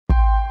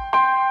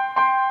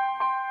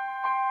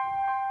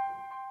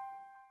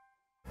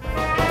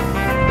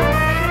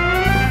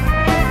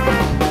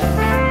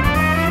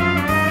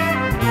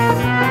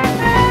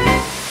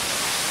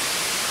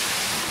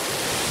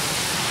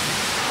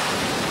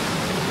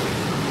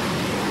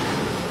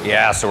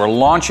Yeah, so we're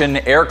launching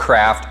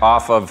aircraft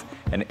off of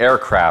an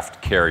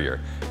aircraft carrier.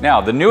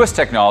 Now, the newest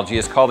technology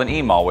is called an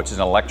EMALS, which is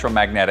an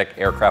Electromagnetic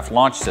Aircraft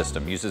Launch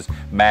System. It uses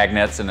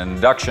magnets and an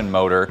induction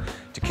motor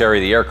to carry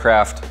the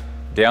aircraft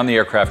down the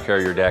aircraft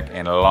carrier deck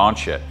and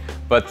launch it.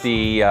 But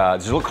there's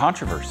a little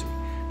controversy,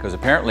 because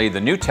apparently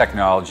the new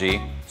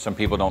technology, some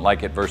people don't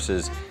like it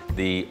versus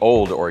the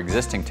old or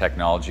existing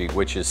technology,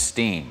 which is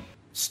steam.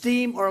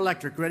 Steam or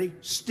electric? Ready?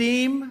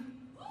 Steam.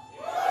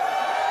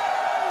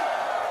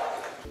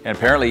 And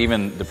apparently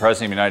even the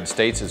President of the United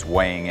States is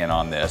weighing in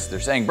on this. They're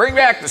saying, bring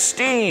back the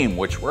steam,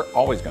 which we're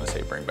always gonna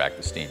say bring back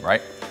the steam,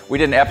 right? We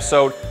did an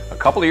episode a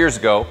couple of years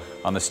ago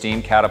on the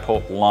steam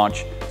catapult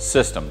launch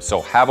system. So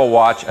have a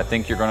watch, I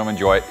think you're gonna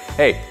enjoy it.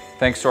 Hey,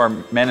 thanks to our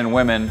men and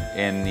women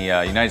in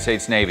the United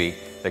States Navy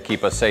that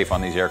keep us safe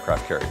on these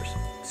aircraft carriers.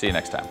 See you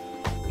next time.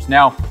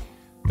 Now,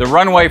 the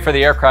runway for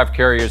the aircraft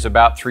carrier is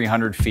about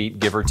 300 feet,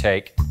 give or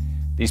take.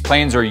 These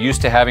planes are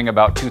used to having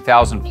about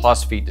 2,000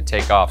 plus feet to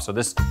take off. So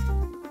this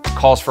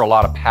calls for a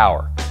lot of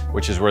power,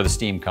 which is where the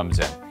steam comes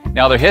in.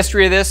 Now, the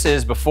history of this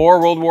is before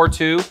World War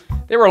II,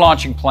 they were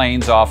launching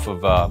planes off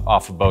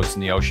of boats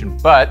in the ocean,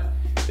 but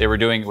they were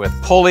doing it with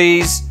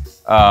pulleys,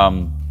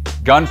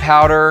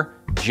 gunpowder,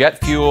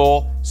 jet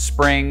fuel,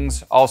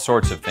 springs, all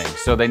sorts of things.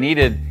 So they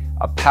needed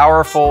a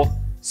powerful,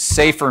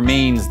 safer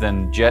means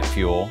than jet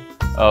fuel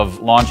of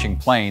launching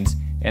planes,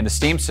 and the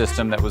steam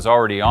system that was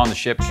already on the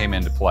ship came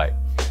into play.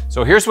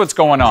 So here's what's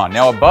going on.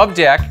 Now, above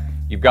deck,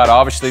 you've got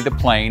obviously the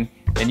plane,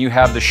 and you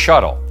have the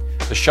shuttle.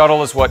 The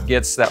shuttle is what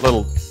gets that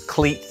little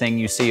cleat thing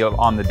you see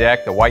on the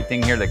deck, the white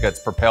thing here that gets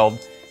propelled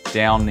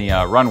down the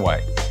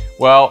runway.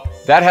 Well,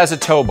 that has a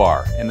tow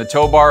bar, and the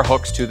tow bar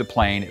hooks to the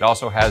plane. It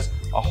also has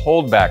a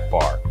holdback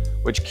bar,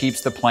 which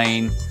keeps the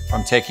plane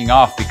from taking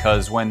off,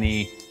 because when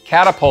the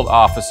catapult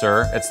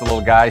officer, it's the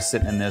little guy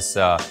sitting in this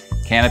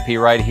canopy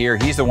right here,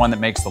 he's the one that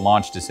makes the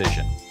launch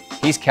decision.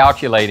 He's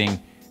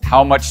calculating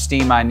how much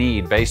steam I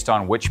need based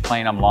on which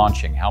plane I'm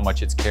launching, how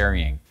much it's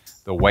carrying,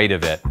 the weight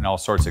of it, and all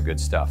sorts of good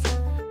stuff.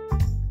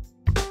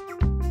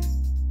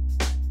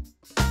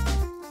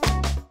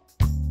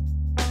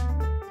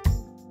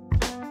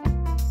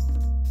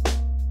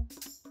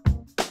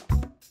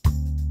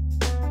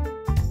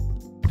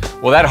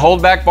 Well, that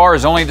holdback bar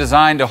is only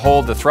designed to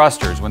hold the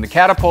thrusters. When the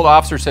catapult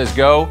officer says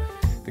go,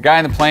 the guy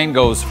in the plane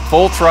goes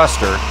full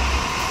thruster,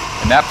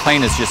 and that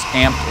plane is just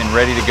amped and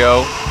ready to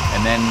go,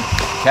 and then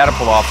the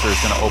catapult officer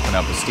is going to open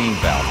up a steam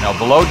valve. Now,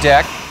 below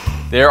deck,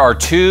 there are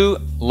two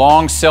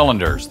long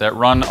cylinders that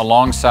run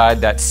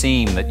alongside that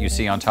seam that you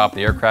see on top of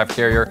the aircraft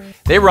carrier.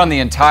 They run the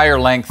entire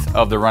length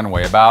of the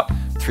runway, about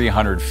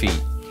 300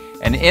 feet.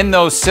 And in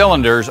those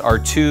cylinders are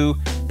two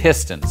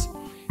pistons.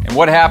 And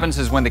what happens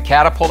is when the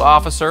catapult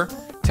officer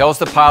tells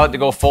the pilot to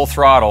go full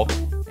throttle,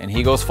 and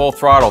he goes full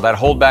throttle, that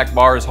holdback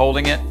bar is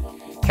holding it,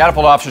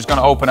 catapult officer is going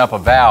to open up a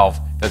valve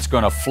that's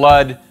going to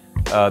flood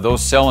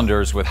those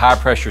cylinders with high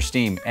pressure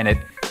steam, and it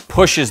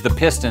pushes the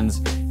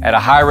pistons at a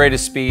high rate of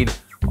speed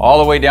all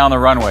the way down the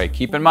runway.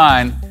 Keep in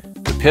mind,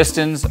 the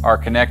pistons are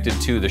connected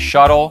to the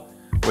shuttle,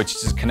 which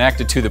is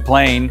connected to the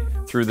plane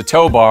through the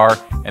tow bar,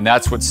 and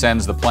that's what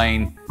sends the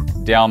plane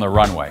down the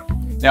runway.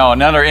 Now,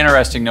 another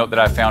interesting note that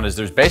I found is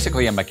there's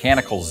basically a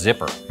mechanical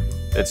zipper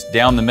that's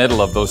down the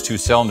middle of those two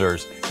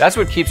cylinders. That's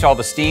what keeps all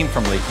the steam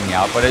from leaking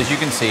out, but as you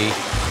can see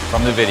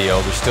from the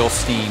video, there's still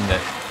steam that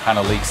kind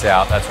of leaks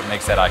out. That's what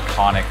makes that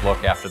iconic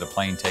look after the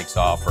plane takes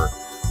off, or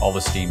all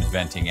the steam's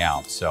venting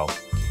out. So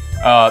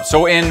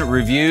in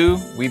review,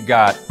 we've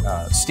got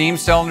steam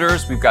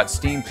cylinders, we've got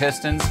steam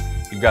pistons,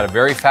 you've got a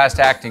very fast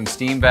acting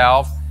steam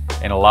valve,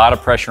 and a lot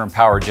of pressure and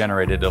power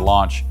generated to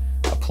launch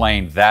a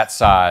plane that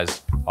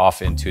size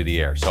off into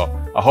the air. So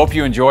I hope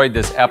you enjoyed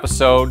this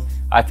episode.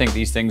 I think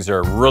these things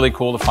are really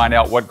cool to find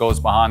out what goes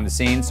behind the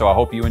scenes, so I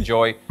hope you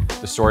enjoy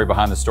the story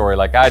behind the story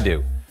like I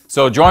do.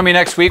 So join me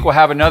next week, we'll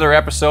have another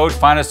episode.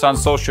 Find us on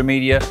social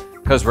media,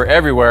 because we're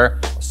everywhere.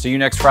 I'll see you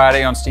next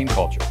Friday on Steam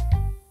Culture.